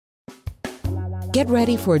Get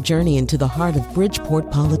ready for a journey into the heart of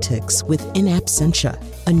Bridgeport politics with In Absentia,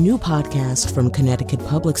 a new podcast from Connecticut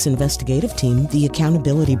Public's investigative team, The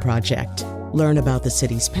Accountability Project. Learn about the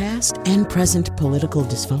city's past and present political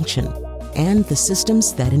dysfunction and the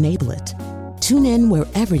systems that enable it. Tune in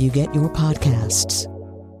wherever you get your podcasts.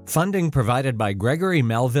 Funding provided by Gregory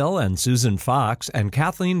Melville and Susan Fox and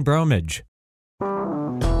Kathleen Bromage.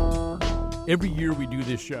 Every year we do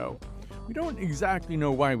this show. We don't exactly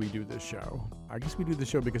know why we do this show. I guess we do this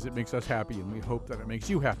show because it makes us happy, and we hope that it makes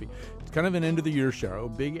you happy. It's kind of an end-of-the-year show.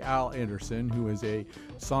 Big Al Anderson, who is a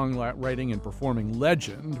songwriting and performing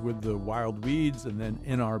legend with the Wild Weeds and then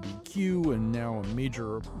NRBQ, and now a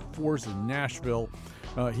major force in Nashville,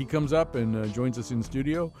 he comes up and joins us in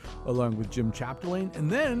studio along with Jim Chapdelaine, and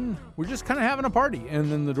then we're just kind of having a party. And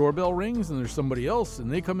then the doorbell rings, and there's somebody else, and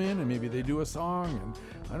they come in, and maybe they do a song,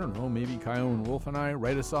 and I don't know, maybe Kyle and Wolf and I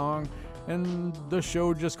write a song, and the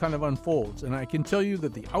show just kind of unfolds. And I can tell you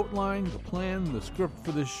that the outline, the plan, the script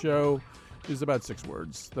for this show is about 6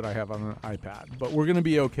 words that I have on an iPad. But we're going to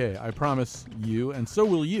be okay, I promise you, and so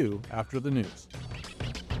will you after the news.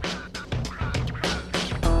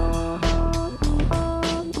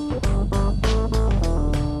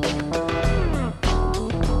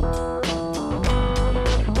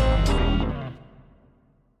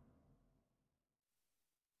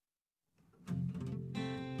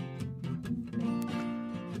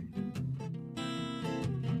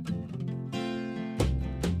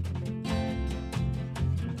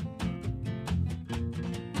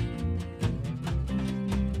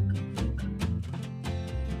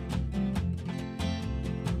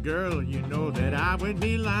 Girl, you know that I would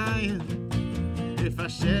be lying if I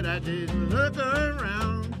said I didn't look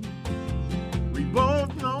around. We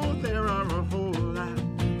both know there are a whole lot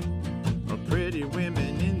of pretty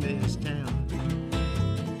women in this town,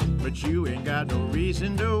 but you ain't got no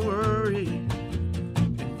reason to worry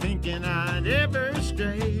in thinking I'd ever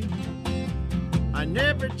stray. I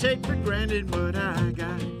never take for granted what I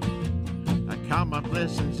got. I count my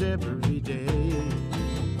blessings every day.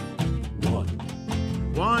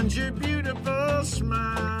 One's your beautiful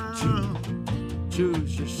smile.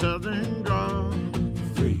 Two's your southern drawl.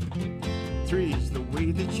 Three's the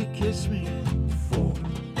way that you kiss me.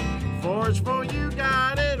 Four's for you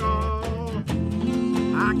got it all.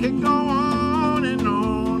 I could go on and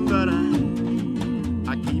on, but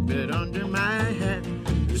I keep it under my hat.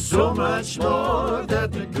 There's so much more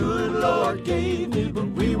that the good Lord gave me, but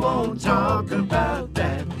we won't talk about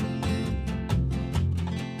that.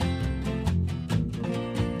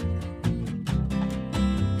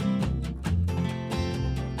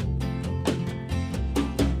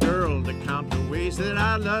 That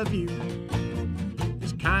I love you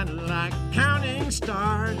is kind of like counting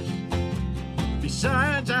stars.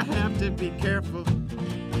 Besides, I have to be careful.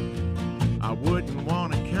 I wouldn't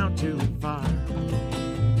want to count too far.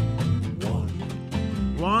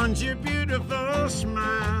 One's your beautiful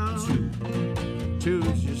smile.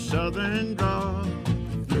 Two's your southern drawl.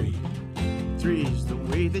 Three's the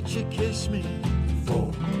way that you kiss me.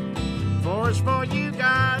 Four's for you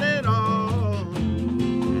got it all.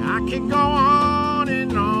 I can go on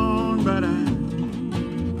and on, but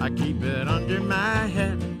I keep it under my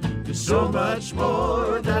hat. There's so much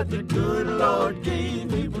more that the good Lord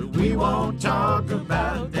gave me, but we won't talk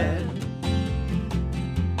about that.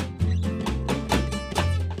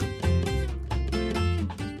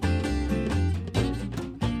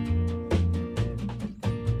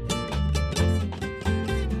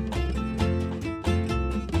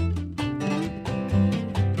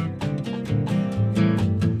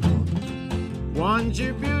 One's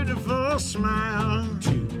your beautiful smile.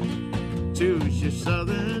 Two's your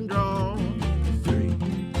southern drawl.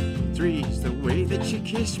 Three's the way that you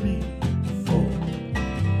kiss me.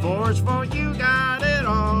 Four's for you got it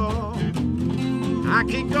all. I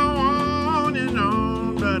can go on and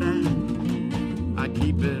on, but I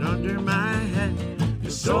keep it under my hat.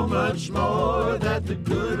 There's so much more that the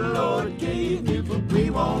good Lord gave me, but we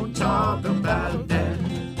won't talk about that.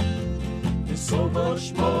 There's so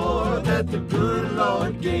much more that the good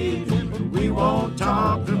Lord gave me, but we won't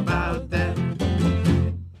talk about that.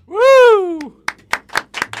 Woo!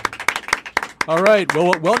 All right.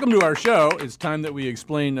 Well, welcome to our show. It's time that we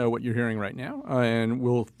explain what you're hearing right now. And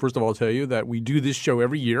we'll first of all tell you that we do this show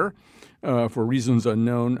every year for reasons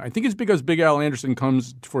unknown. I think it's because Big Al Anderson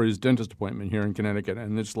comes for his dentist appointment here in Connecticut,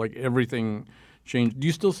 and it's like everything changed. Do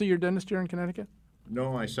you still see your dentist here in Connecticut?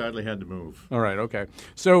 No, I sadly had to move. All right, okay.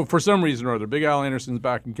 So for some reason or other, Big Al Anderson's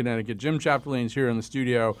back in Connecticut. Jim Chapdelaine's here in the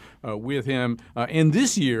studio with him. And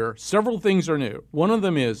this year, several things are new. One of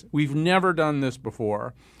them is we've never done this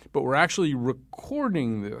before, but we're actually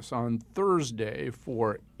recording this on Thursday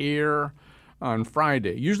for air on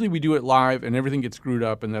Friday. Usually we do it live and everything gets screwed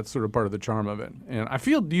up, and that's sort of part of the charm of it. And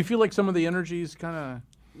do you feel like some of the energy is kind of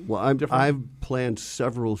Well, I've planned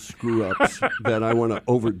several screw-ups that I want to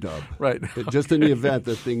overdub. Right. Just in the event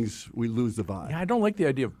that we lose the vibe. Yeah, I don't like the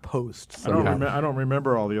idea of post. I don't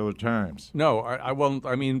remember all the other times. No, I won't.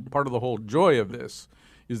 I mean, part of the whole joy of this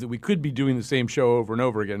is that we could be doing the same show over and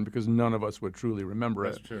over again because none of us would truly remember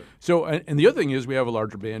it. That's true. So, and the other thing is we have a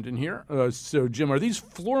larger band in here. So, Jim, are these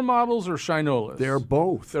floor models or shinolas? They're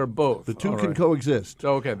both. They're both. The two All can right. coexist.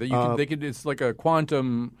 Oh, okay. They could. It's like a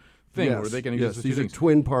quantum thing where they can exist. Yes, with two these are things.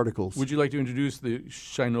 twin particles. Would you like to introduce the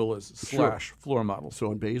shinolas / floor models?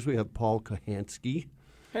 So on bass we have Paul Kahansky.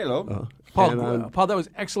 Hello. Paul, that was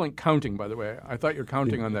excellent counting, by the way. I thought your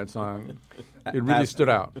counting on that song, it really stood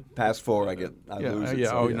out. Past 4, I lose it.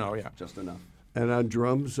 Yeah, So yeah. Just enough. And on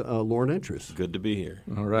drums, Lauren Entris. Good to be here.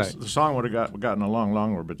 All right. The song would have gotten along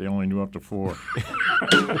longer, but they only knew up to 4.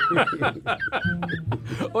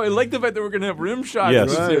 Oh, I like the fact that we're going to have rim shots.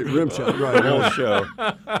 Yes. Right, rim shot. Right. Whole show.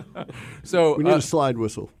 So We need a slide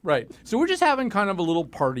whistle. right. So we're just having kind of a little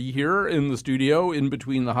party here in the studio in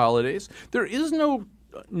between the holidays. There is no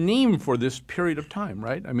name for this period of time,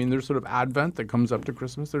 right? I mean, there's sort of Advent that comes up to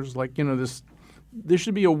Christmas. There's like, this. There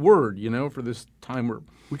should be a word, for this time where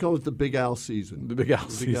We call it the Big Al season. the Big Al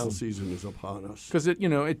The Big Al season. season is upon us. Because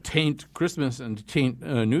it taint Christmas and taint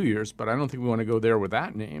New Year's, but I don't think we want to go there with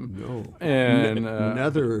that name. No. And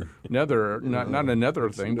Nether. not another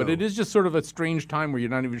thing, but no. it is just sort of a strange time where you're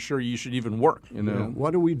not even sure you should even work.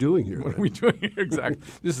 What are we doing here? What are we doing here? Exactly.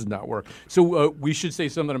 This is not work. So we should say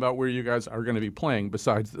something about where you guys are going to be playing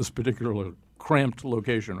besides this particular cramped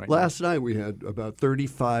location right Last night we had about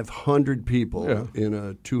 3,500 people Yeah. in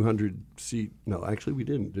a 200-seat. No, actually we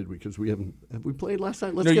didn't, did we? Because have we played last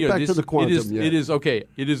night? Let's now. get back to the quantum. It is okay.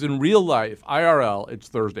 It is in real life, IRL. It's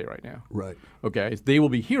Thursday right now. Right. Okay. They will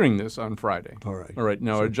be hearing this on Friday. All right. All right.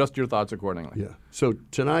 Now adjust your thoughts accordingly. Yeah. So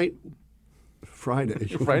tonight, Friday,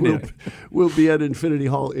 Friday. we'll be at Infinity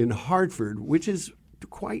Hall in Hartford, which is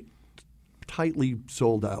quite tightly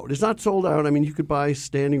sold out. It's not sold out. I mean, you could buy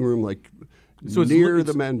standing room So near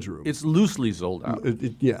the men's room. It's loosely sold out.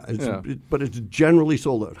 But it's generally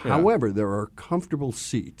sold out. Yeah. However, there are comfortable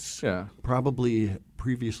seats, Yeah. probably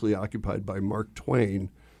previously occupied by Mark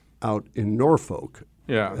Twain, out in Norfolk.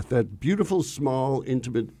 Yeah. At that beautiful, small,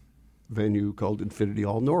 intimate venue called Infinity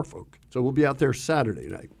Hall, Norfolk. So we'll be out there Saturday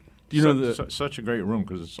night. Do you know such a great room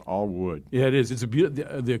because it's all wood. Yeah, it is. It's a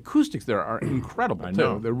the acoustics there are incredible I too.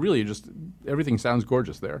 know. They're really everything sounds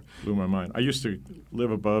gorgeous there. Blew my mind. I used to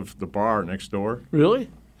live above the bar next door, Really?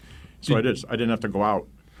 so I didn't have to go out.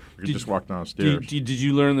 I could just walk downstairs. Did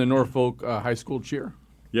you learn the Norfolk high school cheer?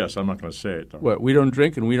 Yes, I'm not going to say it though. What? We don't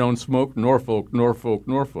drink and we don't smoke. Norfolk, Norfolk,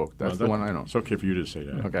 Norfolk. That's the one I know. It's okay for you to say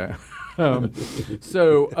that. Okay.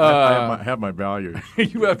 So I have my values.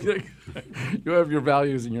 you have your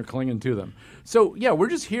values and you're clinging to them. So yeah, we're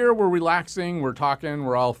just here. We're relaxing. We're talking.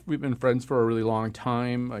 We've been friends for a really long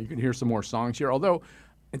time. You can hear some more songs here. Although,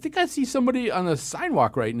 I think I see somebody on the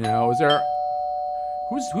sidewalk right now. Is there?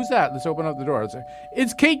 Who's that? Let's open up the door.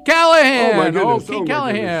 It's Kate Callahan. Oh, my goodness. Kate Oh, my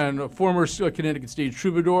Callahan, former Connecticut stage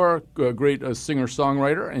troubadour, great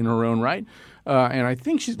singer-songwriter in her own right. And I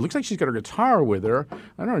think looks like she's got her guitar with her.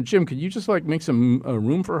 I don't know, Jim, could you just make some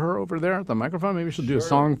room for her over there at the microphone? Maybe she'll do a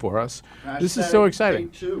song for us. This is so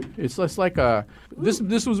exciting. It's just like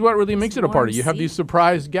this was what really makes it a party. You have these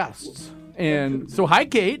surprise guests. And so, hi,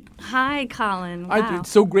 Kate. Hi, Colin. Wow. It's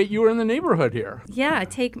so great you were in the neighborhood here. Yeah, I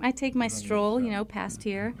take my stroll, past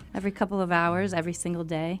here every couple of hours, every single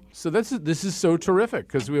day. So this is so terrific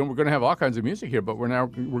because we're going to have all kinds of music here. But we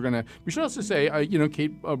should also say,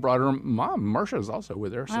 Kate brought her mom. Marcia is also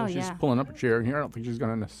with her, so she's pulling up a chair in here. I don't think she's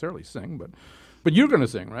going to necessarily sing, but you're going to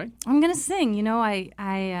sing, right? I'm going to sing.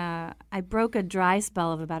 I broke a dry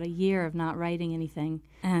spell of about a year of not writing anything,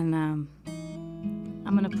 and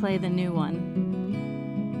I'm going to play the new one.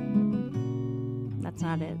 That's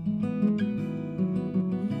not it.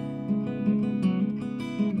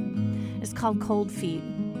 It's called Cold Feet.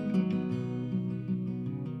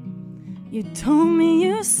 You told me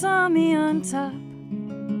you saw me on top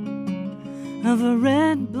of a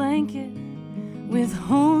red blanket with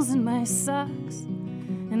holes in my socks,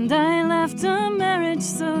 and I left a marriage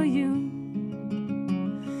so you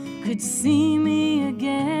could see me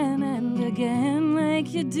again and again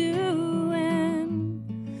like you do.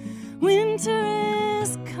 And winter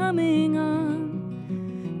is coming on,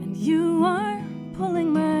 and you are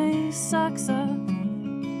pulling my socks off, and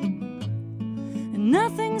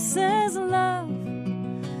nothing says love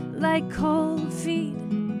like cold feet.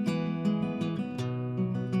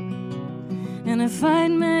 And if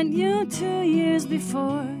I'd met you 2 years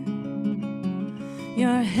before,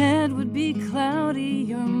 your head would be cloudy,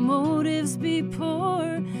 your motives be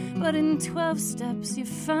poor. But in 12 steps you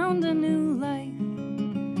found a new life.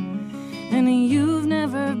 And you've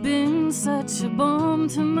never been such a balm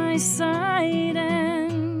to my side.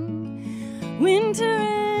 And winter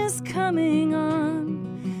is coming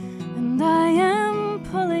on, and I am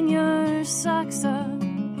pulling your socks up.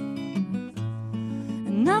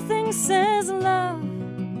 And nothing says love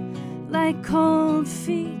like cold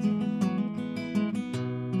feet.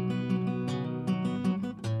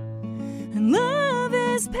 And love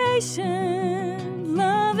is patient,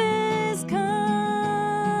 love is kind.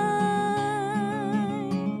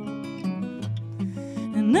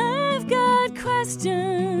 And I've got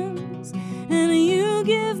questions, and you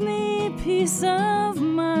give me peace of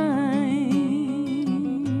mind.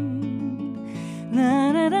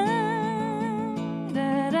 La da da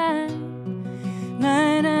da da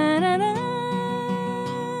la da da da.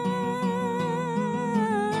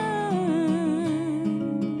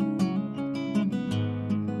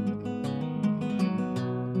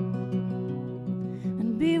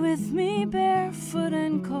 And be with me barefoot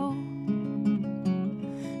and cold,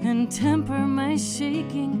 and temper my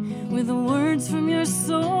shaking with the words from your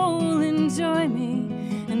soul. Enjoy me,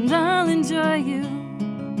 and I'll enjoy you.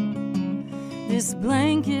 This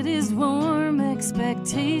blanket is warm,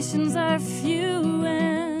 expectations are few,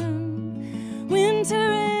 and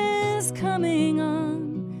winter is coming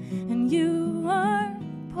on, and you are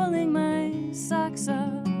pulling my socks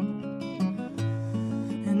up.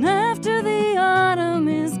 And after the autumn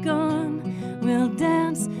is gone, we'll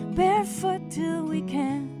dance barefoot till we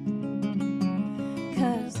can.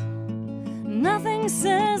 'Cause nothing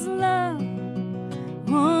says love,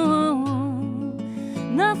 oh,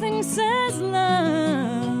 nothing says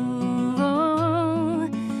love, oh,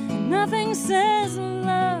 nothing says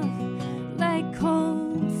love like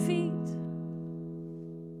cold feet.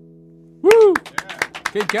 Woo!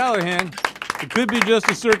 Kate Callahan. It could be just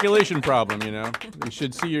a circulation problem, you know. You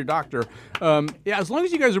should see your doctor. Yeah, as long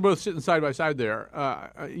as you guys are both sitting side by side there,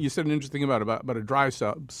 you said an interesting thing about a dry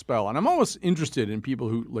spell, and I'm almost interested in people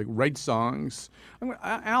who like write songs.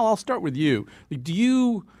 Al, I'll start with you. Like, do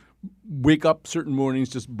you wake up certain mornings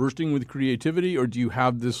just bursting with creativity, or do you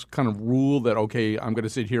have this kind of rule that, okay, I'm going to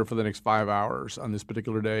sit here for the next 5 hours on this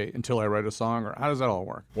particular day until I write a song, or how does that all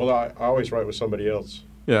work? Well, I always write with somebody else.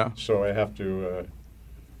 Yeah. So I have to.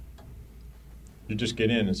 You just get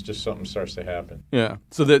in, it's just something starts to happen. Yeah.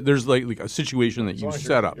 So that there's like a situation that you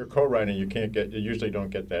set up. You're co-writing, you usually don't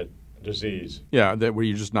get that disease. Yeah, that where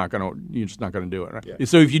you're just not gonna do it, right? Yeah.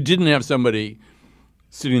 So if you didn't have somebody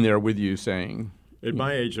sitting there with you saying, at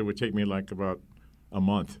my age, it would take me like about a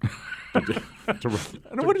month. What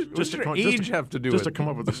does your age have to do with it? Just to come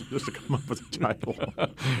up with a title.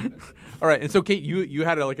 All right, and so Kate, you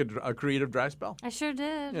had a creative dry spell? I sure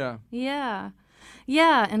did. Yeah.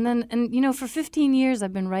 Yeah, and you know, for 15 years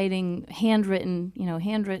I've been writing handwritten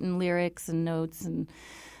lyrics and notes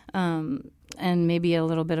and maybe a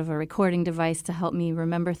little bit of a recording device to help me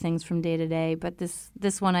remember things from day to day. But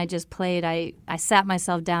this one I just played, I sat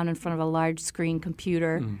myself down in front of a large screen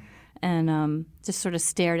computer and just sort of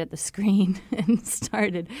stared at the screen and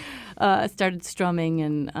started strumming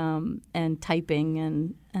and typing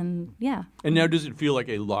and yeah. And now does it feel like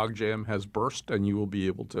a logjam has burst and you will be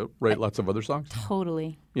able to write lots of other songs?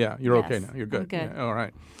 Totally. Yeah, you're yes, okay now. You're good. I'm good. Yeah, all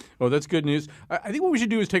right. Well, that's good news. I think what we should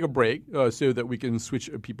do is take a break so that we can switch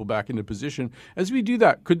people back into position. As we do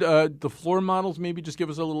that, could the floor models maybe just give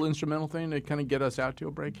us a little instrumental thing to kind of get us out to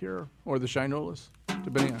a break here, or the Shinolas,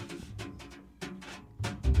 depending on.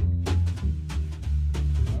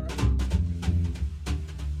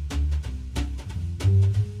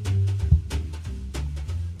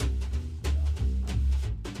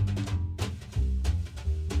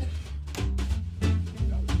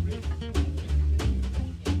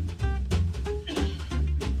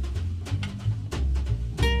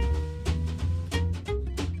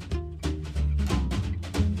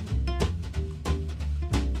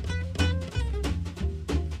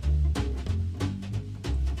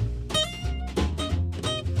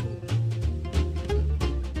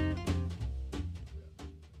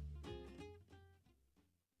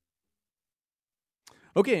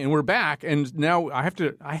 Okay, and we're back, and now I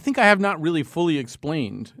think I have not really fully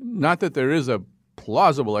explained, not that there is a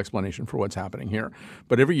plausible explanation for what's happening here,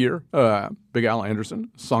 but every year, Big Al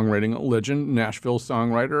Anderson, songwriting legend, Nashville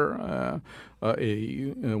songwriter,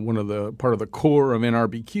 one of the part of the core of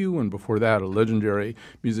NRBQ, and before that, a legendary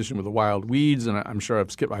musician with the Wild Weeds, and I'm sure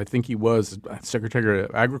I've skipped. I think he was Secretary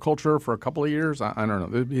of Agriculture for a couple of years. I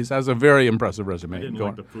don't know. He has a very impressive resume. I didn't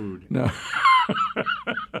like the food. No.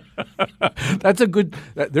 That's a good.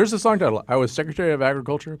 There's a song title. I was Secretary of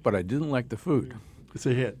Agriculture, but I didn't like the food. It's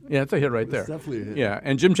a hit. Yeah, it's a hit right there. It's definitely a hit. Yeah,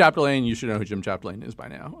 and Jim Chapdelaine, you should know who Jim Chapdelaine is by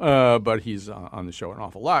now. But he's on the show an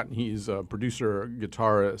awful lot. He's a producer,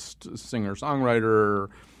 guitarist, singer, songwriter,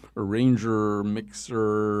 arranger,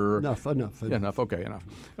 mixer. Enough. Yeah, enough. Okay, enough.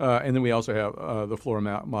 And then we also have the floor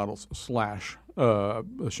models /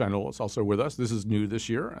 Shinola is also with us. This is new this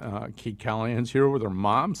year. Kate Callahan's here with her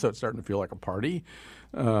mom, so it's starting to feel like a party.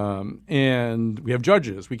 And we have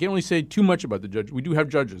judges. We can't really say too much about the judges. We do have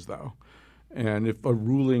judges, though. And if a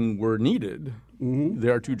ruling were needed,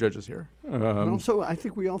 there are 2 judges here. Also, I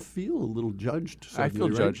think we all feel a little judged. I feel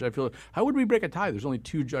right? judged. How would we break a tie? There's only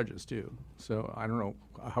 2 judges, too. So I don't know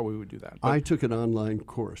how we would do that. But I took an online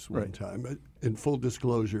course one time, in full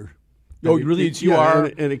disclosure. Oh, really? You are?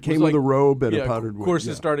 And it came with a robe and a powdered wig.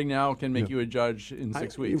 Courses starting now can make you a judge in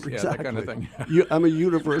 6 weeks. Exactly. Yeah, that kind of thing. I'm a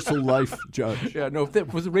universal life judge. Yeah, no,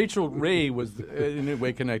 was Rachel Ray was in a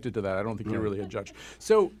way connected to that. I don't think you're really a judge.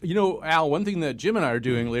 So, Al, one thing that Jim and I are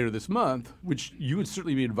doing later this month, which you would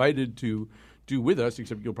certainly be invited to do with us,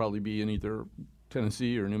 except you'll probably be in either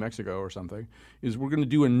Tennessee or New Mexico or something, is we're going to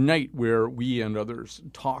do a night where we and others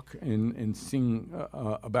talk and sing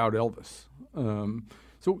about Elvis.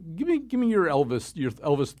 So give me your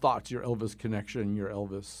Elvis thoughts, your Elvis connection, your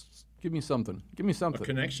Elvis. Give me something. A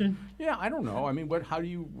connection? Yeah, I don't know. I mean,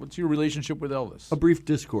 what's your relationship with Elvis? A brief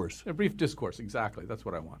discourse. A brief discourse, exactly. That's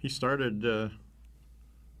what I want. He started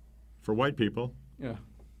for white people. Yeah.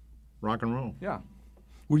 Rock and roll. Yeah.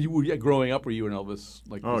 Were you growing up? Were you an Elvis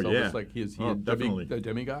like? Oh, was Elvis, yeah. Like he definitely. a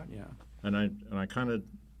demigod. Yeah. And I kind of.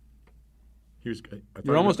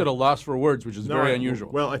 You're almost at a loss for words, which is very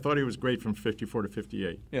unusual. Well, I thought he was great from 54 to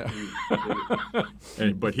 58. Yeah.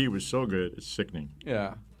 But he was so good, it's sickening.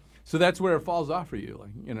 Yeah. So that's where it falls off for you,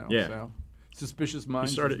 Yeah. So Suspicious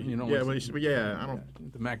Minds. He started. I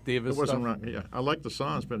don't. The Mac Davis. It wasn't stuff. wrong. Yeah, I like the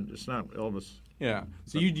songs, but it's not Elvis. Yeah.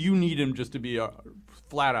 So you need him just to be a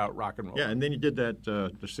flat out rock and roll. Yeah, and then he did that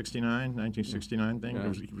the 1969 thing. Yeah.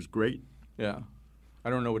 It was great. Yeah. I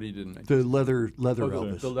don't know what he did in the leather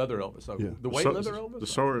Elvis. The leather Elvis. Oh, yeah. The white leather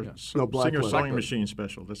Elvis? The black Singer leather. Sewing Machine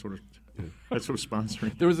special. That's what was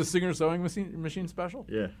sponsoring. There was a Singer Sewing Machine special?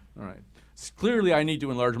 Yeah. All right. Clearly, I need to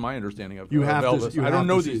enlarge my understanding of Elvis. I don't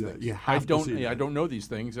know these things. I don't know these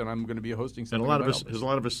things, and I'm going to be hosting something. And a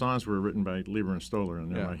lot of his songs were written by Lieber and Stoller,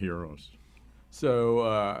 and they're my heroes.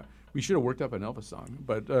 So we should have worked up an Elvis song,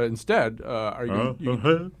 but instead, are you?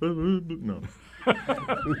 No.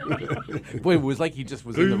 Boy, it was like he just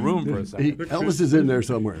was in the room for a second. Elvis is in there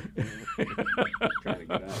somewhere.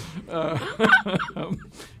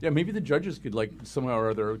 Yeah, maybe the judges could somehow or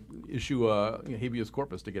other issue a habeas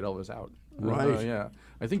corpus to get Elvis out. Right. Yeah,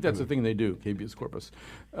 I think that's the thing they do, habeas corpus.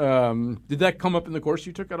 Did that come up in the course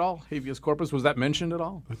you took at all? Habeas corpus, was that mentioned at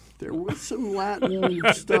all? There was some Latin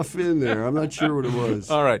stuff in there. I'm not sure what it was.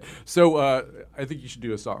 All right. So I think you should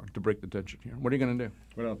do a song to break the tension here. What are you going to do?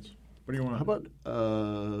 What else? What do you want? How about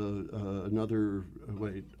another?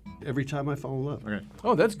 Wait, Every Time I Fall in Love. Okay.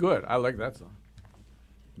 Oh, that's good. I like that song.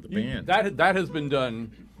 The band. That has been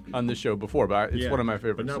done on this show before, but it's one of my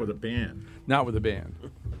favorites. But not with a band. Not with a band.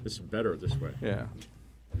 This is better this way. Yeah.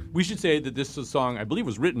 We should say that this song, I believe,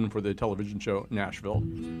 was written for the television show Nashville.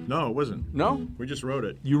 No, it wasn't. No? We just wrote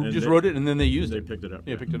it. You just wrote it and then they used it? They picked it up.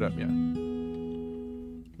 Yeah, picked it up, yeah.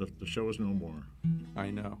 The show is no more. I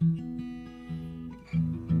know.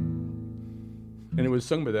 And it was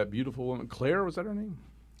sung by that beautiful woman. Claire, was that her name?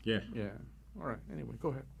 Yeah. Yeah. All right. Anyway, go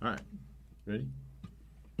ahead. All right. Ready?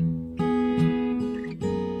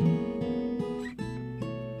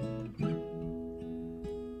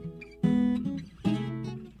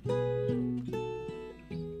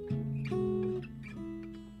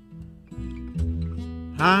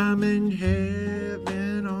 I'm in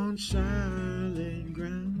heaven on solid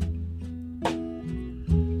ground.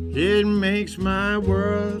 It makes my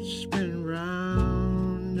world spin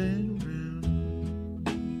round and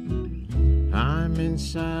round. I'm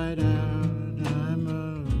inside out, I'm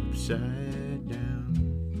upside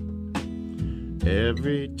down.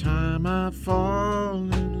 Every time I fall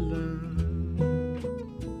in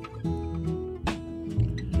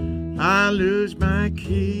love, I lose my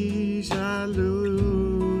keys, I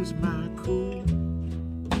lose my cool.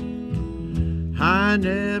 I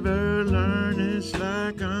never learn, it's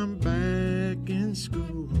like I'm back in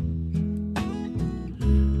school.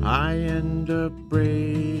 I end up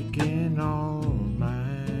breaking all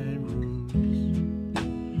my rules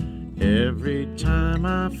every time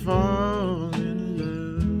I fall in love.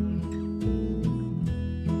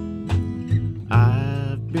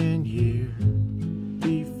 I've been here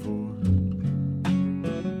before.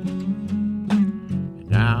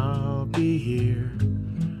 I'll be here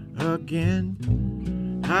again.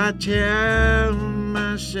 I tell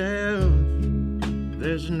myself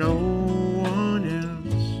there's no one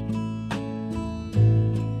else.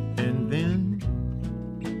 And then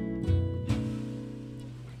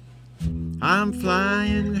I'm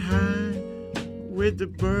flying high with the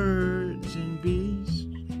birds and bees,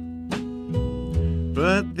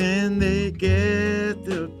 but then they get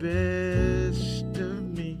the best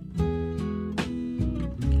of me.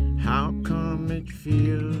 How come it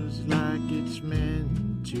feels like it's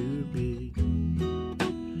meant to be?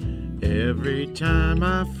 Every time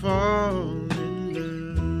I fall in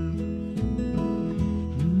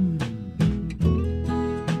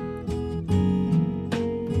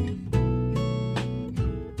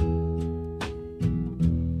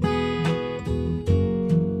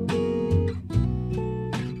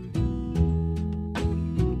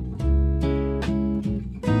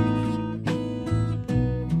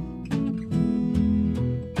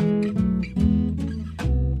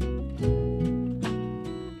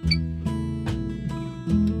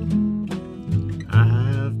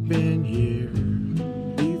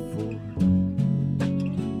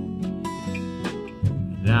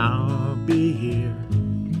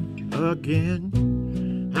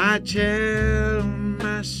again. I tell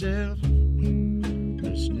myself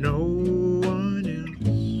there's no one else.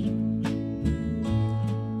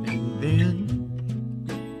 And then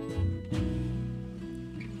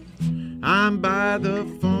I'm by the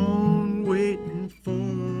phone waiting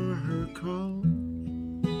for her call.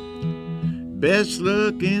 Best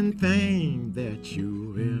looking thing that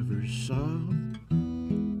you ever saw.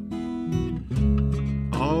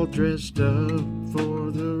 All dressed up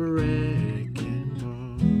for the wrecking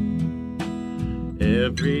ball.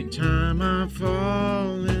 Every time I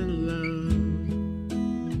fall in love,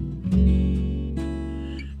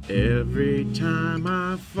 every time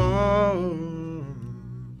I fall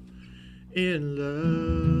in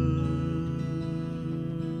love.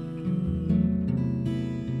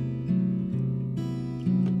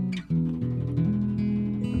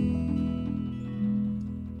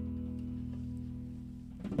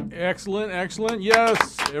 Excellent, excellent.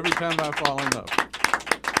 Yes, every time I fall in love.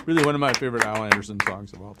 Really one of my favorite Al Anderson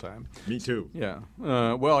songs of all time. Me too. Yeah.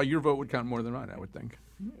 Well, your vote would count more than mine, I would think,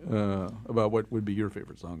 about what would be your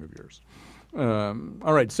favorite song of yours.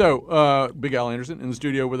 All right, so Big Al Anderson in the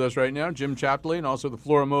studio with us right now. Jim Chapdelaine, also the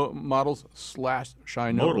Flora Models /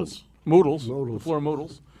 Shy Modals. Modals. The Flora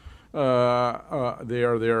Modals. They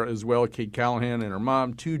are there as well. Kate Callahan and her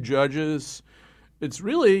mom, 2 judges. It's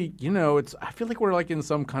really, I feel like we're like in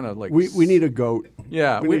some kind of like... We need a goat.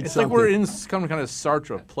 Yeah, it's something. Like we're in some kind of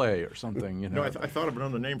Sartre play or something, No, I thought of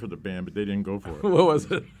another name for the band, but they didn't go for it. What was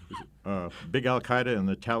it? Big Al-Qaeda and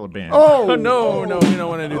the Taliban. Oh, no, we don't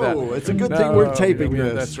want to do that. Oh, it's a good thing we're taping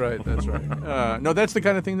this. That's right. No, that's the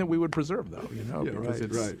kind of thing that we would preserve, though, Yeah,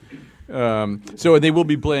 right. So they will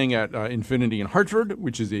be playing at Infinity in Hartford,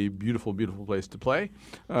 which is a beautiful, beautiful place to play.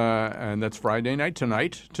 And that's Friday night,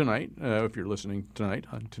 tonight, if you're listening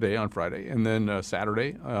today on Friday. And then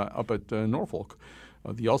Saturday up at Norfolk,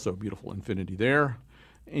 the also beautiful Infinity there.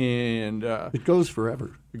 And it goes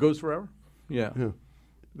forever. It goes forever? Yeah.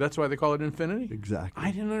 That's why they call it Infinity? Exactly. I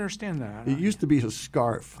didn't understand that. It used to be a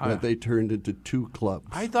scarf that they turned into 2 clubs.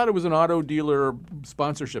 I thought it was an auto dealer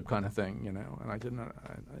sponsorship kind of thing, and I did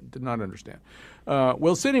not understand.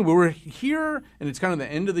 Well, Sydney, we're here, and it's kind of the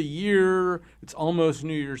end of the year. It's almost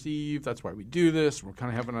New Year's Eve. That's why we do this. We're kind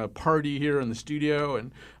of having a party here in the studio,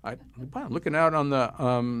 and I'm looking out on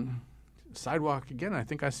the sidewalk again. I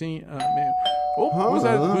think I see... who's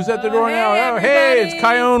at the door now? Hey, it's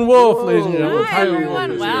Kyone Wolf, ladies and gentlemen. Hi,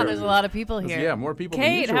 everyone. Wow, there's a lot of people here. Yeah, more people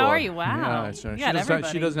Kate, than usual. how are you? Wow. Yeah,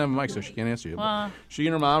 she doesn't have a mic, so she can't answer you. Well, she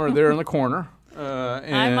and her mom are there in the corner.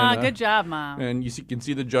 Good job, Mom. And you can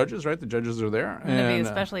see the judges, right? The judges are there. I'm going to be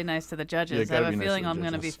especially nice to the judges. Yeah, I have a feeling I'm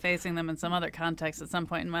going to be facing them in some other context at some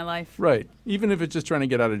point in my life. Right. Even if it's just trying to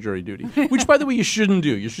get out of jury duty. Which, by the way, you shouldn't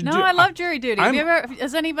do. I love jury duty.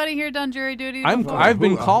 Has anybody here done jury duty before? I've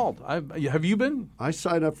been called. Have you been? I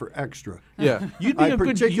signed up for extra. Yeah. You would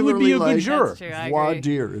be a good juror. That's true, voir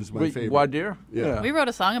dire is my favorite. Voir dire? Yeah. We wrote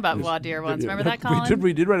a song about voir dire once. Remember that, Colin?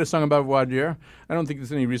 We did write a song about voir dire. I don't think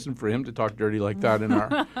there's any reason for him to talk dirty like that in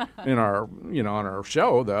our on our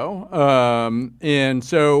show, though. And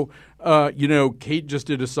so, Kate just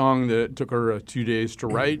did a song that took her 2 days to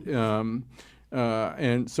write.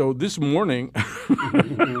 And so this morning,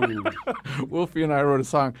 Wolfie and I wrote a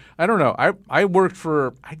song. I don't know. I worked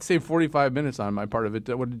for, I'd say, 45 minutes on my part of it.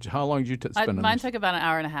 How long did you spend on Mine this? took about an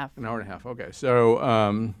hour and a half. An hour and a half. Okay.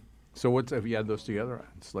 So So if you add those together,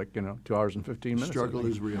 it's like 2 hours and 15 minutes. Struggle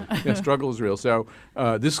is real. Yeah, struggle is real. So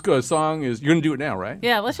this song is, you're going to do it now, right?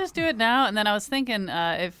 Yeah, let's just do it now. And then I was thinking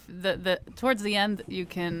if the towards the end you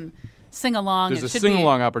can sing along. There's a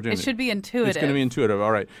sing-along opportunity. It should be intuitive. It's going to be intuitive.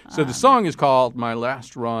 All right. So the song is called My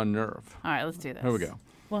Last Raw Nerve. All right, let's do this. Here we go.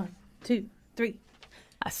 1, 2, 3.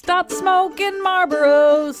 I stopped smoking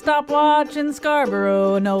Marlboro, stopped watching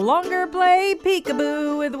Scarborough, no longer play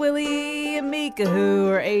peekaboo with Willie and Mika, who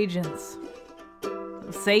are agents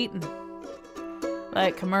of Satan,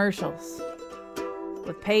 like commercials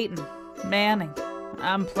with Peyton Manning.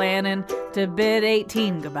 I'm planning to bid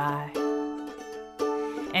 18 goodbye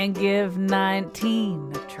and give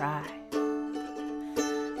 19 a try.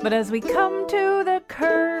 But as we come to the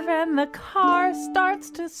curve and the car starts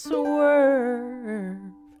to swerve,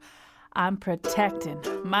 I'm protecting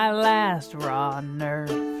my last raw nerve.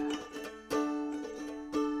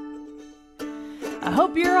 I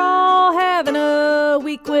hope you're all having a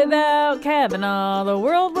week without Kavanaugh. The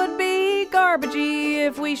world would be garbagey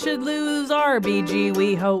if we should lose RBG.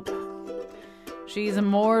 We hope she's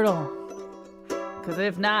immortal, 'cause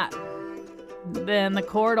if not, then the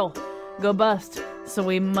court'll go bust. So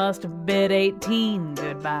we must bid 18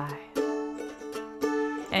 goodbye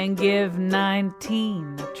and give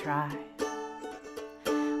 19 a try.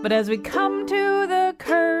 But as we come to the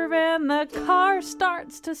curve and the car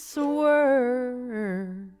starts to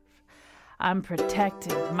swerve, I'm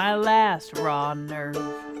protecting my last raw nerve.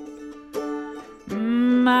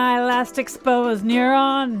 My last exposed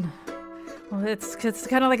neuron. Well, it's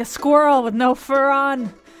kind of like a squirrel with no fur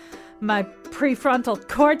on. My prefrontal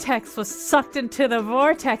cortex was sucked into the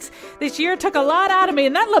vortex. This year took a lot out of me,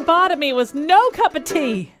 and that lobotomy was no cup of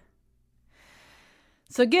tea.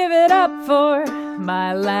 So give it up for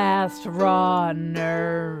my last raw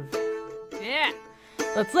nerve. Yeah.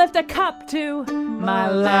 Let's lift a cup to my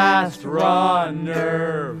last raw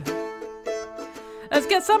nerve. Let's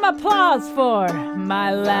get some applause for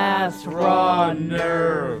my last raw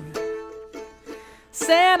nerve.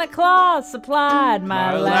 Santa Claus supplied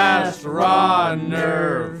my last raw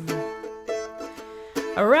nerve.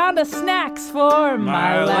 A round of snacks for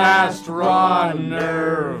my last raw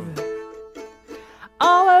nerve.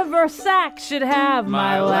 Oliver Sacks should have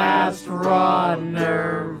my last raw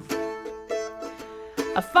nerve.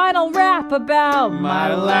 A final rap about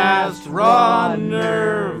my last raw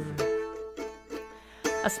nerve.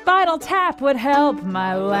 A spinal tap would help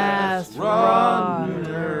my last raw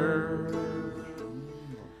nerve.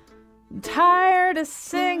 I'm tired of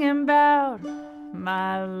singing about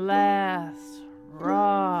my last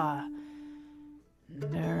raw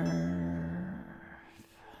nerve.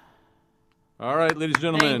 All right, ladies and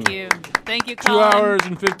gentlemen. Thank you. Thank you, 2 Colin. hours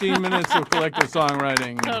and 15 minutes of collective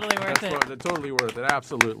songwriting. Totally worth it. Totally worth it,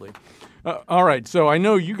 absolutely. All right, so I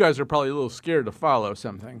know you guys are probably a little scared to follow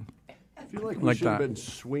something. I feel like we should have been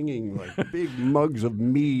swinging like big mugs of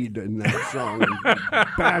mead in that song and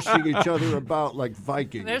bashing each other about like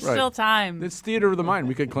Vikings. There's still time. It's theater of the mind.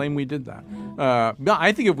 We could claim we did that. No,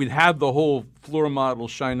 I think if we'd had the whole floor model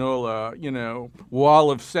Shinola,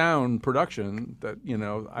 wall of sound production, that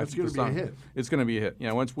it's going to be a hit. It's going to be a hit.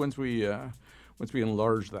 Yeah, once we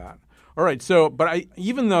enlarge that. All right. So, but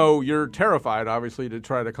even though you're terrified, obviously, to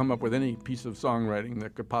try to come up with any piece of songwriting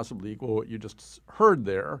that could possibly equal what you just heard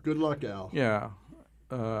there. Good luck, Al. Yeah.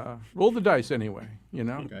 Roll the dice anyway.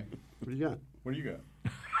 Okay. What do you got? What do you got?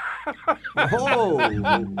 Oh.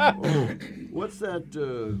 What's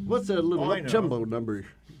that little jumbo number?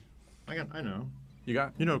 I know. You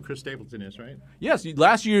got? You know who Chris Stapleton is, right? Yes.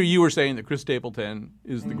 Last year you were saying that Chris Stapleton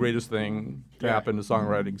is the greatest thing to happen to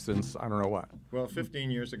songwriting since I don't know what. Well,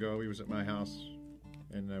 15 years ago he was at my house,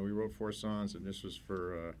 and we wrote 4 songs, and this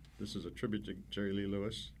is a tribute to Jerry Lee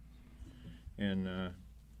Lewis, and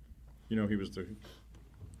he was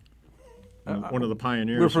one of the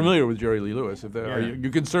pioneers. We're familiar with Jerry Lee Lewis. Are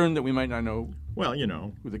you concerned that we might not know? Well,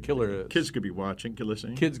 who the killer is. Kids could be watching,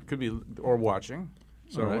 listening. Kids could be or watching.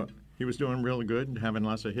 So right. He was doing really good and having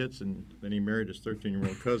lots of hits, and then he married his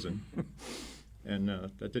 13-year-old cousin, and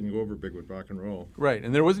that didn't go over big with rock and roll. Right,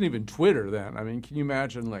 and there wasn't even Twitter then. I mean, can you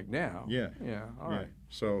imagine like now? Yeah. All right.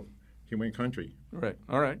 So he went country. Right.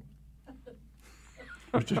 All right.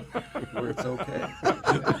 Where it's okay.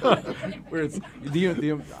 Where it's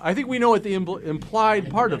I think we know what the implied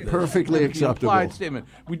part of this. Perfectly acceptable. Implied statement.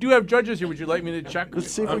 We do have judges here. Would you like me to check?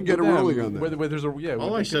 Let's see if we can get a ruling on that. Whether there's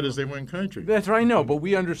all I said is they went country. That's right. I know, but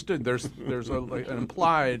we understood. There's an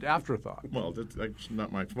implied afterthought. Well, that's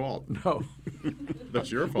not my fault. No,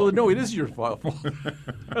 that's your fault. Well, no, it is your fault.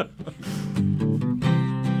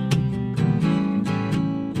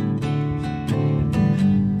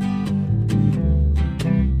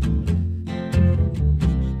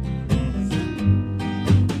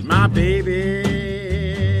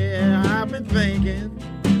 baby, I've been thinking,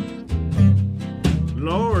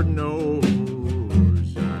 Lord knows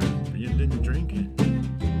I've been drinking.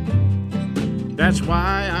 That's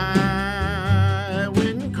why I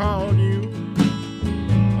went and called you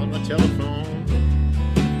on the telephone.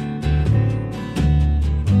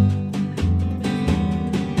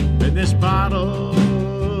 And this bottle's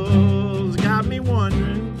got me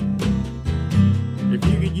wondering if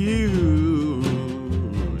you could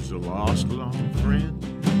use a lost long friend.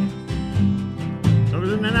 So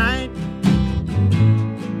tonight,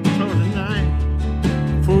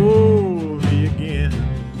 fool me again.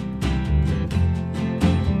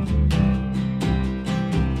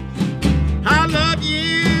 I love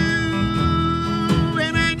you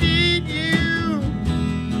and I need you.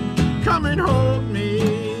 Come and hold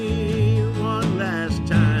me one last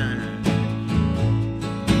time.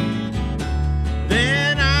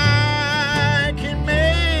 Then I can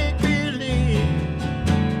make believe,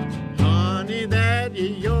 honey, that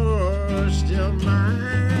you're still mine.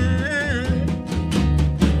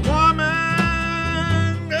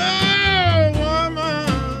 Woman, oh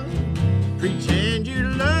woman, pretend you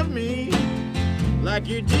love me like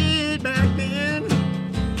you did back then.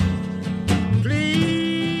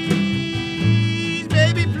 Please,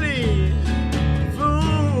 baby, please,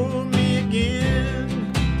 fool me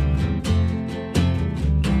again.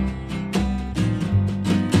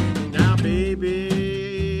 Now,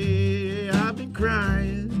 baby, I've been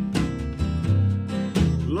crying.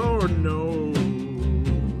 Lord knows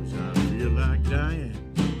I feel like dying.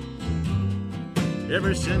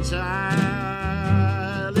 Ever since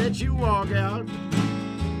I let you walk out,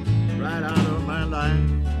 right out of my life.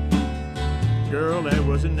 Girl, that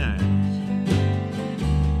wasn't nice.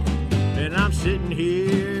 And I'm sitting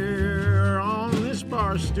here on this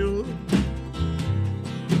bar stool,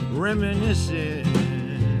 reminiscing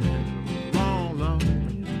long, long.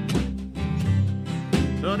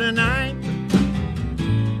 So tonight,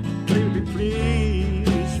 baby,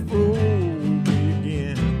 please fool me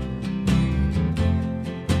again.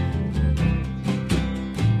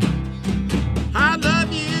 I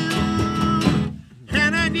love you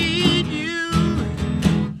and I need you.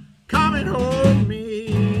 Come and hold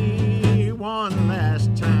me one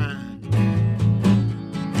last time.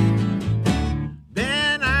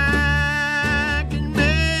 Then I can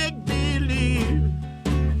make believe,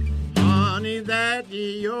 honey, that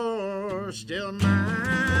you're still mine.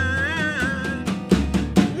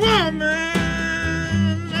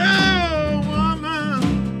 Woman, oh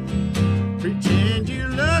woman, pretend you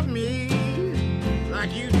love me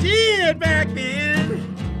like you did back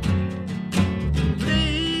then.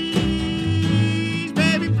 Please,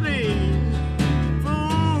 baby, please,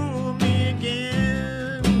 fool me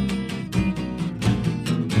again.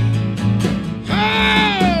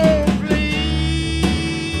 Oh, please,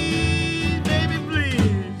 baby,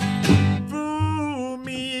 please, fool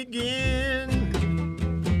me again.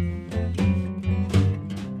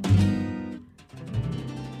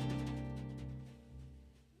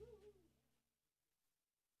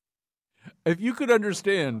 If you could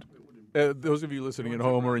understand, those of you listening at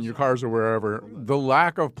home or in your cars or wherever, the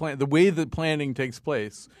lack of plan, the way that planning takes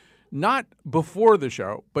place, not before the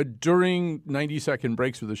show, but during 90-second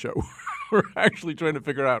breaks for the show. We're actually trying to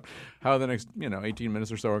figure out how the next, 18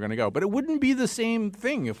 minutes or so are going to go. But it wouldn't be the same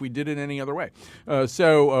thing if we did it any other way.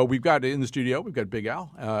 So we've got in the studio, we've got Big Al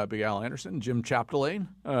Anderson, Jim Chapdelaine.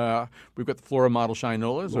 We've got the Flora Model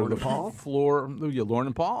Shinolas. Lauren and Paul. Lauren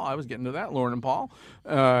and Paul. I was getting to that, Lauren and Paul.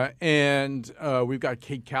 And we've got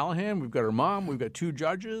Kate Callahan. We've got her mom. We've got two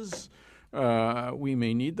judges. We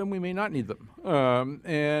may need them, we may not need them.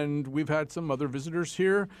 And we've had some other visitors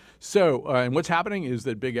here. So, and what's happening is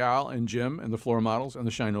that Big Al and Jim and the Flora Models and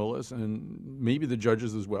the Shinolas and maybe the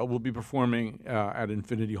judges as well will be performing at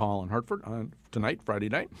Infinity Hall in Hartford tonight, Friday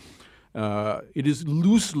night. It is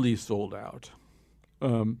loosely sold out,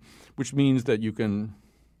 which means that you can,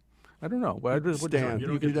 I don't know. Stand. You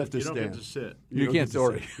don't get to sit. You can't,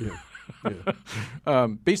 sorry. Yeah.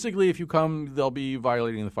 Basically, if you come, they'll be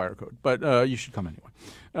violating the fire code. But you should come anyway.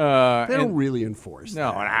 They don't really enforce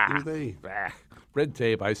that, do they? Red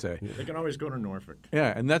tape, I say. They can always go to Norfolk.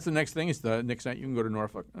 Yeah, and that's the next thing. Is the next night you can go to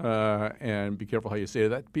Norfolk. And be careful how you say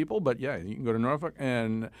that to people. But, yeah, you can go to Norfolk.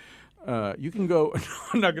 And you can go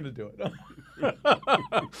 – I'm not going to do it.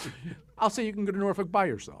 I'll say you can go to Norfolk by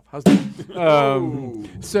yourself. How's that?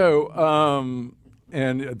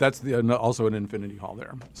 And that's also an Infinity Hall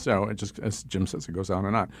there. So it just, as Jim says, it goes on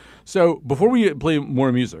and on. So before we play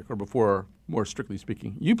more music, or before, more strictly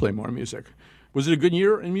speaking, you play more music, was it a good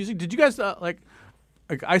year in music? Did you guys,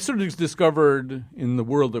 I sort of discovered in the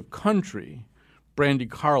world of country Brandi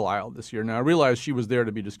Carlile this year. Now, I realize she was there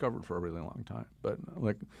to be discovered for a really long time. But,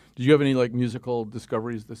 did you have any, musical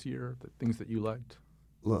discoveries this year, things that you liked?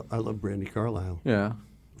 I love Brandi Carlile. Yeah.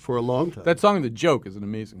 For a long time. That song, The Joke, is an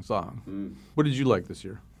amazing song. What did you like this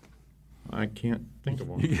year? I can't think of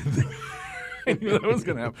one. I knew that was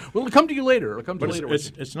going to happen. Well, it'll come to you later.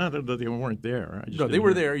 It's not that they weren't there. No, they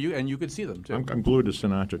were there, and you could see them, too. I'm glued to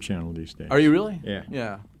Sinatra Channel these days. Are you really? Yeah.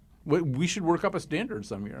 Yeah. We should work up a standard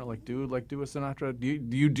some year. Do a Sinatra. Do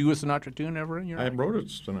you do a Sinatra tune ever in your life? I wrote a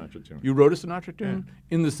Sinatra tune. You wrote a Sinatra tune?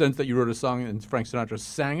 Yeah. In the sense that you wrote a song and Frank Sinatra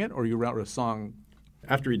sang it, or you wrote a song?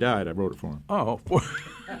 After he died, I wrote it for him. Oh.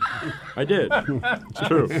 I did. It's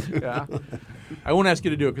true. Yeah. I won't ask you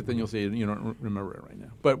to do it because then you'll say you don't remember it right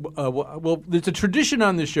now. But, well, it's a tradition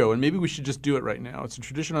on this show, and maybe we should just do it right now. It's a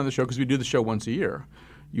tradition on the show because we do the show once a year.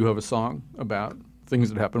 You have a song about things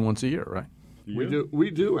that happen once a year, right? We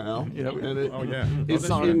do, Al. Yeah. And it's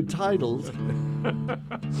entitled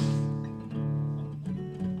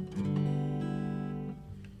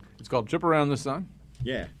It's called Trip Around the Sun.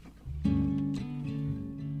 Yeah.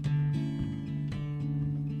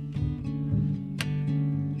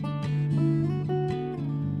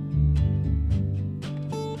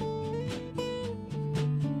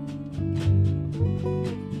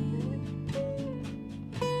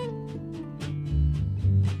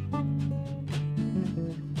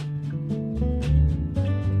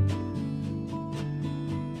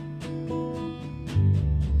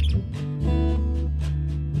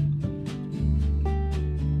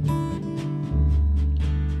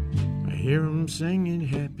 Hear 'em singing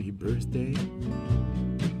happy birthday.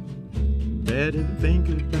 Better think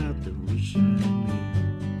about the wish I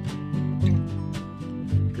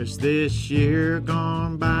made. 'Cause this year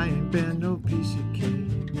gone by ain't been no piece of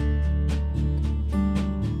cake.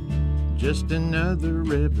 Just another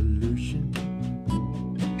revolution.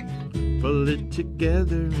 Pull it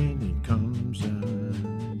together and it comes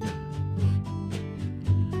undone.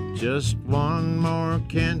 Just one more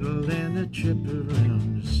candle and a trip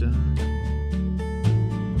around the sun.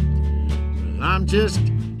 I'm just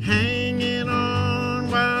hanging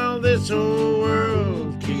on while this whole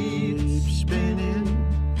world keeps spinning.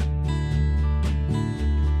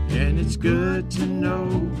 And it's good to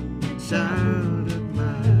know it's out of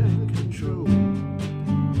my control.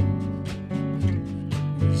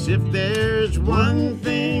 'Cause if there's one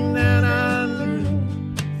thing that I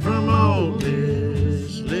learned from all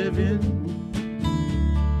this living,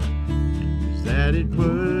 is that it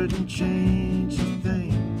wouldn't change a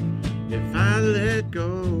thing if I let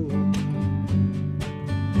go.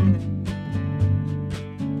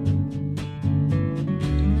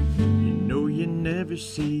 You know you never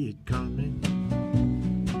see it coming,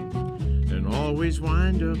 and always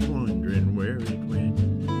wind up wondering where it went.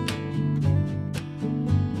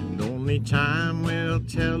 And only time will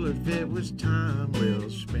tell if it was time well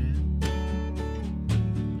spent.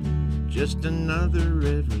 Just another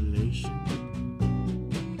revelation,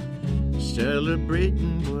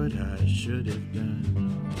 celebrating what I should have done.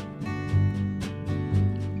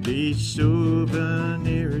 These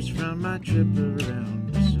souvenirs from my trip around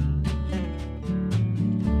the sun.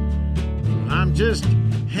 I'm just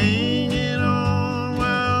hanging on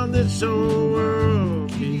while this whole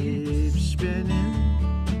world keeps spinning.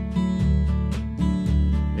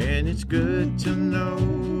 And it's good to know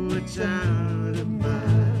it's out of my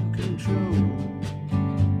control.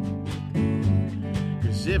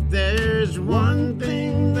 If there's one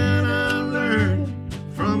thing that I've learned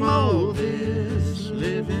from all this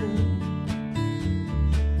living,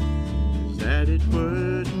 is that it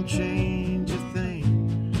wouldn't change a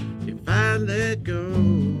thing if I let go.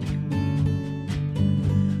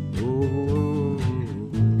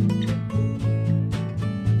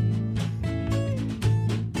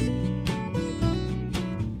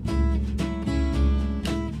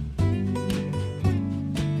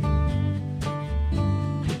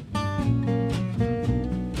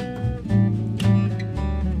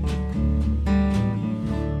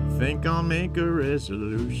 I'll make a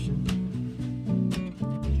resolution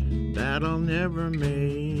that I'll never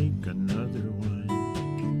make another one.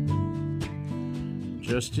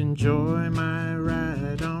 Just enjoy my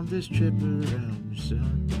ride on this trip around the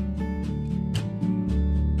sun.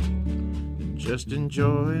 Just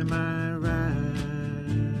enjoy my ride.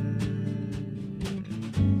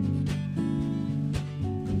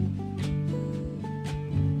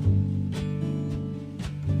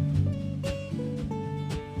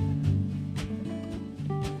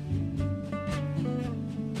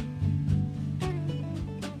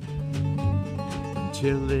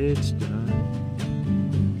 Till it's done.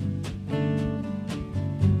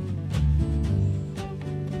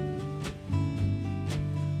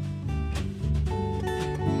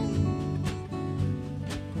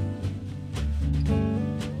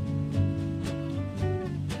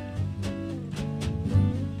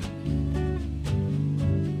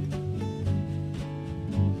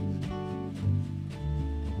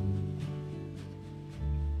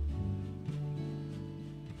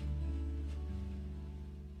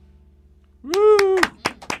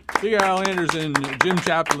 Big Al Anderson, Jim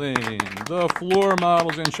Chapdelaine, the floor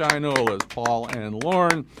models and Shinolas, Paul and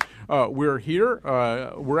Lauren. We're here.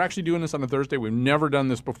 We're actually doing this on a Thursday. We've never done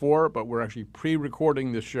this before, but we're actually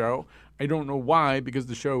pre-recording this show. I don't know why, because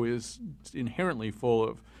the show is inherently full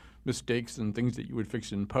of mistakes and things that you would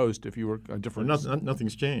fix in post if you were a different.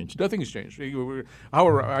 Nothing's changed. Nothing's changed.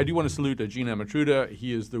 However, I do want to salute Gina Matruda.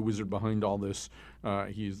 He is the wizard behind all this.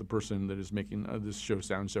 He is the person that is making this show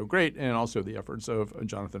sound so great, and also the efforts of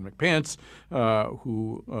Jonathan McPants,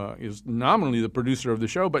 who is nominally the producer of the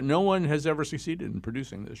show, but no one has ever succeeded in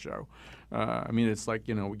producing this show. I mean, it's like,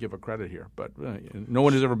 we give a credit here, but no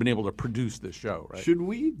one has ever been able to produce this show, right? Should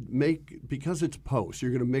we make, because it's post,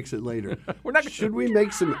 you're going to mix it later. We're not. Should we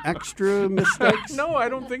make some extra mistakes? No, I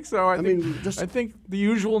don't think so. I think the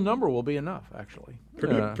usual number will be enough, actually.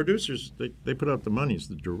 Producers, they put out the money. It's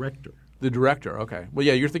the director. The director, okay. Well,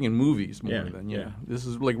 yeah, you're thinking movies more than This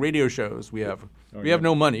is like radio shows. We have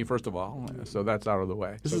no money, first of all, so that's out of the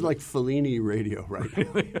way. This is like Fellini radio, right?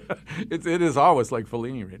 It is always like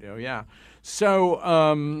Fellini radio, yeah. So,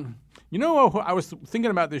 I was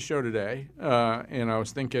thinking about this show today, and I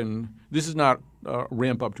was thinking this is not a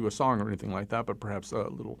ramp up to a song or anything like that, but perhaps a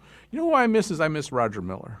little. You know who I miss is I miss Roger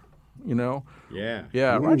Miller. Yeah.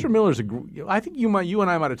 Yeah. Ooh. Roger Miller's I think you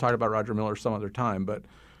and I might have talked about Roger Miller some other time, but.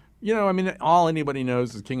 All anybody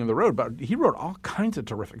knows is King of the Road, but he wrote all kinds of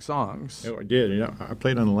terrific songs. Oh, I did. I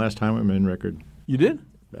played on the Last Time I'm In record. You did?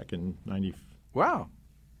 Back in 90. Wow.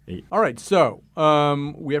 8. All right, so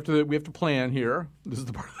we have to plan here. This is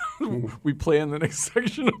the part we plan the next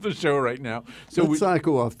section of the show right now. So let's not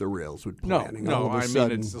go off the rails with planning. No, I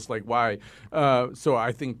mean it's just like why. So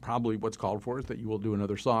I think probably what's called for is that you will do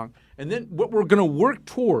another song, and then what we're going to work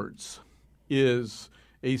towards is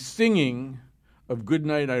a singing of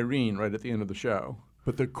Goodnight Irene right at the end of the show.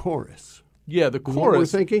 But the chorus. Yeah, the chorus. What we're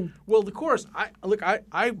thinking? Well, the chorus,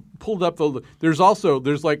 I pulled up the the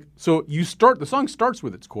song starts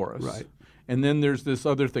with its chorus. Right. And then there's this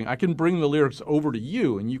other thing. I can bring the lyrics over to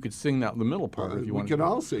you and you could sing that in the middle part if you want. We could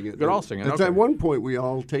all sing it. We could all sing it. Okay. At one point we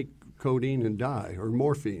all take codeine and die, or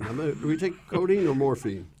morphine. Do we take codeine or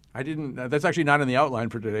morphine? I didn't. That's actually not in the outline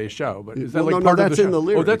for today's show. But is that part of the show? That's in the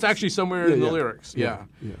lyrics. Oh, that's actually somewhere in the lyrics. Yeah.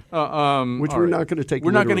 Which we're not going to take.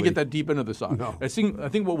 We're not going to get that deep into the song. No. I think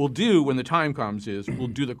what we'll do when the time comes is we'll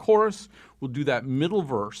do the chorus, we'll do that middle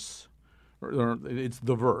verse, or it's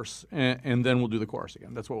the verse, and then we'll do the chorus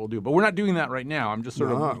again. That's what we'll do. But we're not doing that right now. I'm just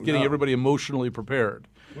sort of getting everybody emotionally prepared.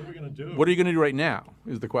 What are we going to do? What are you going to do right now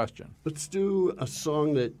is the question. Let's do a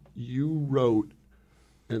song that you wrote,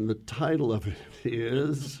 and the title of it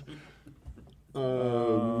is.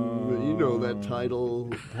 You know that title,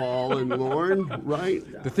 Paul and Lauren, right?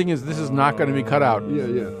 The thing is, this is not going to be cut out.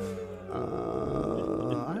 Yeah.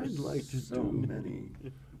 I'd like to do many.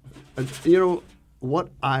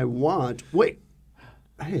 What I want. Wait.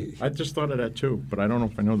 Hey. I just thought of that too, but I don't know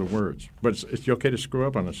if I know the words. But it's okay to screw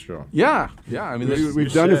up on this show. Yeah. I mean,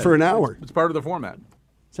 we've done it for an hour. It's part of the format.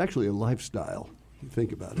 It's actually a lifestyle. If you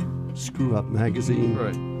think about it. Screw Up Magazine.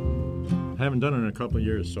 Right. I haven't done it in a couple of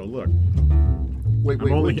years, so look. Wait.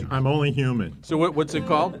 I'm only human. So what's it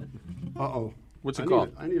called? Uh-oh. What's it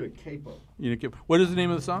called? I need a capo. What is the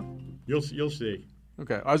name of the song? You'll see.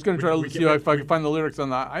 Okay. I was going to try to see if I could find the lyrics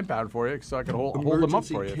on the iPad for you so I could hold them up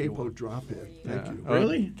for you. Emergency capo drop-in. Thank you.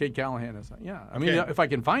 Really? Kate Callahan is that. Yeah. I mean, if I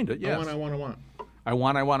can find it, yes. I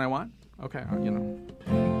want. I want. Okay.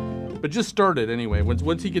 But just start it anyway.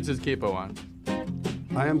 Once he gets his capo on.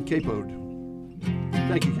 I am capoed.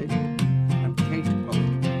 Thank you, Kate. I'm capoed.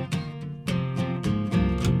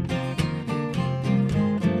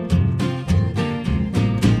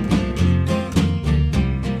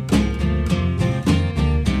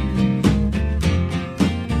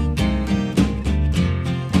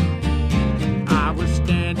 I was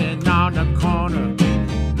standing on the corner,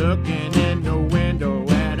 looking in the window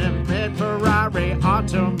at a red Ferrari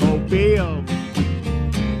automobile.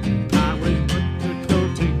 I would put the two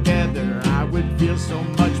together, I would feel so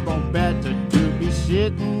much more better to be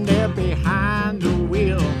sitting there behind the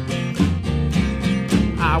wheel.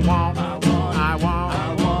 I want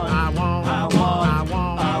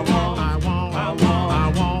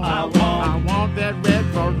that red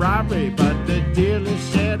Ferrari, but the dealer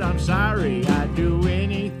said, I'm sorry, I'd do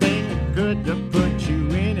anything I could to put you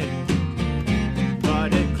in it.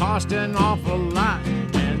 But it cost an awful lot,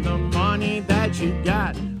 and the money that you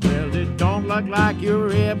got, well, it don't look like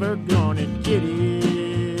you're ever gonna get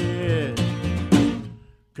it.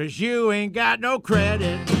 'Cause you ain't got no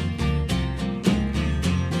credit.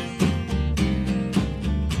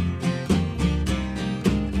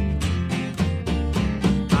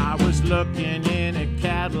 I was looking in a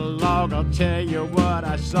cab catalog, I'll tell you what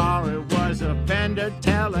I saw. It was a Fender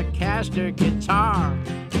Telecaster guitar.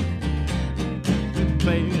 It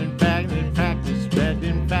played in fact in practice,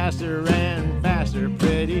 getting faster and faster.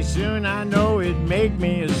 Pretty soon I know it'd make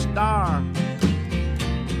me a star.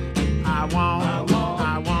 I want, I want,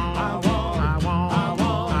 I want, I want, I want, I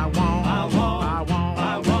want, I want, I want, I want,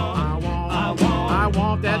 I want, I want, I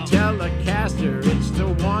want that Telecaster. It's the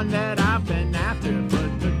one that I've been after, but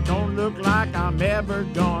it don't look like I'm ever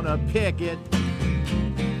gonna pick it.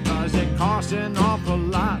 'Cause it costs an awful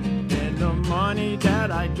lot, and the money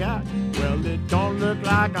that I got, well, it don't look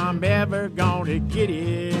like I'm ever gonna get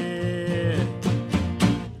it.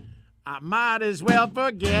 I might as well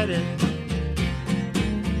forget it.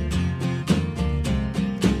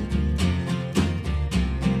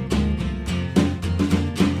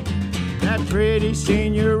 That pretty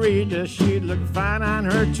senorita, she looked fine on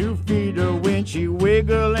her 2 feet when she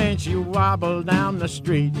wiggle and she wobble down the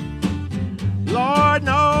street. Lord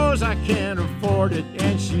knows I can't afford it,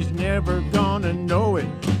 and she's never gonna know it.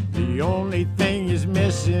 The only thing is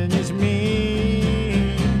missing is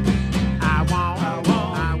me. I want, I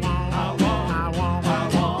want, I want, I want, I want, I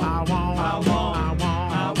want, I want, I want, I want,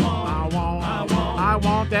 I want, I want, I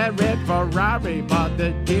want that red Ferrari, but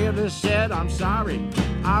the dealer said I'm sorry.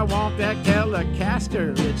 I want that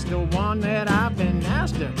Telecaster, it's the one that I've been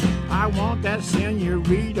after. I want that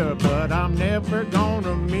senorita, but I'm never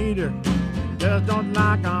gonna meet her. Just don't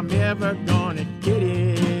like I'm ever gonna get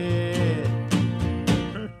it.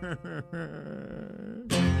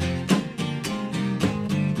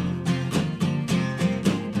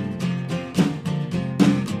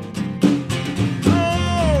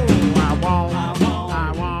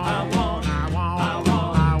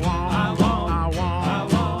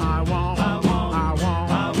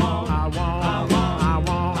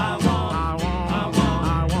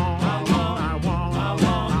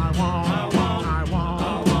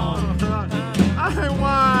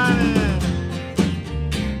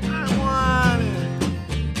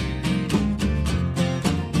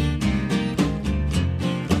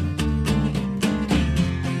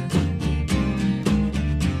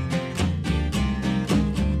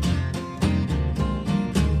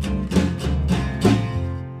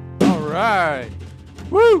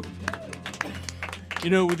 Woo! You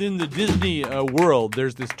know, within the Disney world,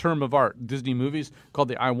 there's this term of art, Disney movies, called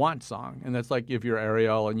the I Want song. And that's like if you're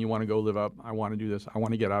Ariel and you want to go live up, I want to do this, I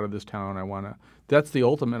want to get out of this town, that's the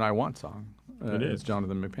ultimate I Want song. It is. As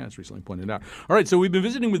Jonathan McPants recently pointed out. All right, so we've been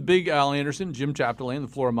visiting with Big Al Anderson, Jim Chapdelaine, the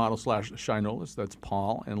floor model / Shinolis. That's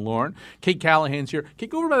Paul and Lauren. Kate Callahan's here. Kate,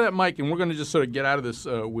 go over by that mic, and we're going to just sort of get out of this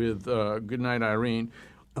with Good Night, Irene.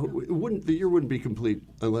 The year wouldn't be complete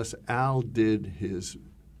unless Al did his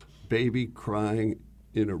baby crying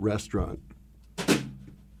in a restaurant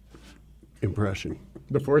impression.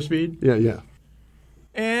 The force feed? Yeah, yeah.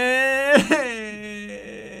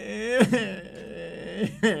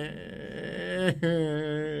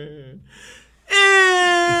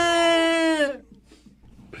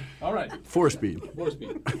 All right. Force speed. Force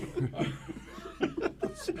speed.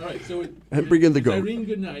 All right, so and bring in the goat. Irene,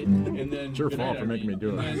 good night, and then it's your good fault night, for making me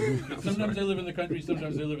do it. Sometimes I live in the country,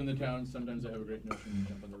 sometimes I live in the town, sometimes I have a great notion to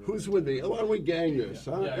jump on the road. Who's with me? Why don't we gang this?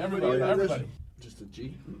 Yeah, huh? yeah, everybody. Just a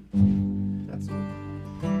G. That's it.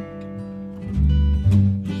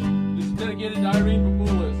 This is dedicated to Irene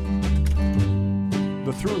Papoulis.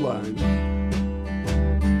 The through line.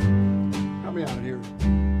 Help me out here.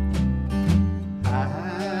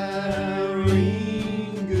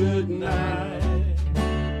 Irene, good night.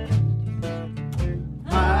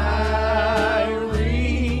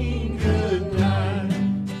 Irene, good night.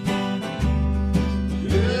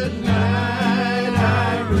 Good night,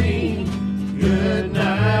 Irene. Good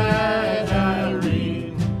night,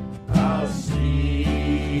 Irene. I'll see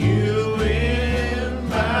you in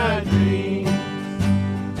my dreams.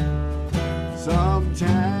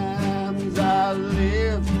 Sometimes I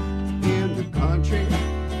live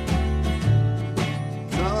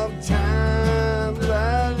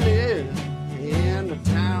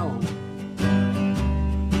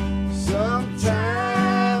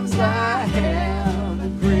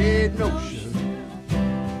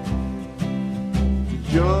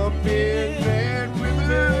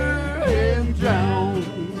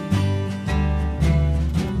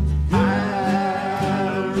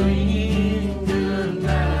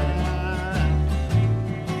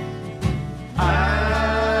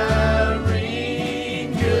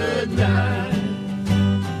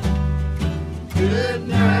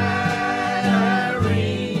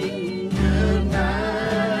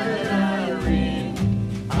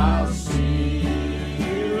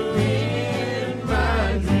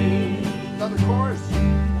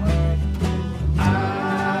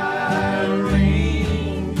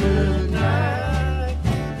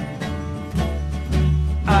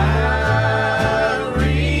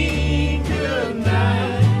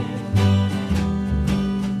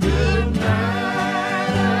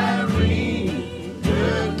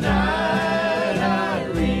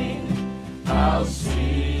I'll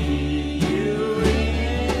see you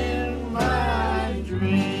in my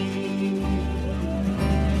dreams.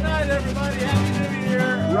 Good night, everybody. Happy New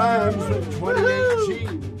Year. Rhymes with 28.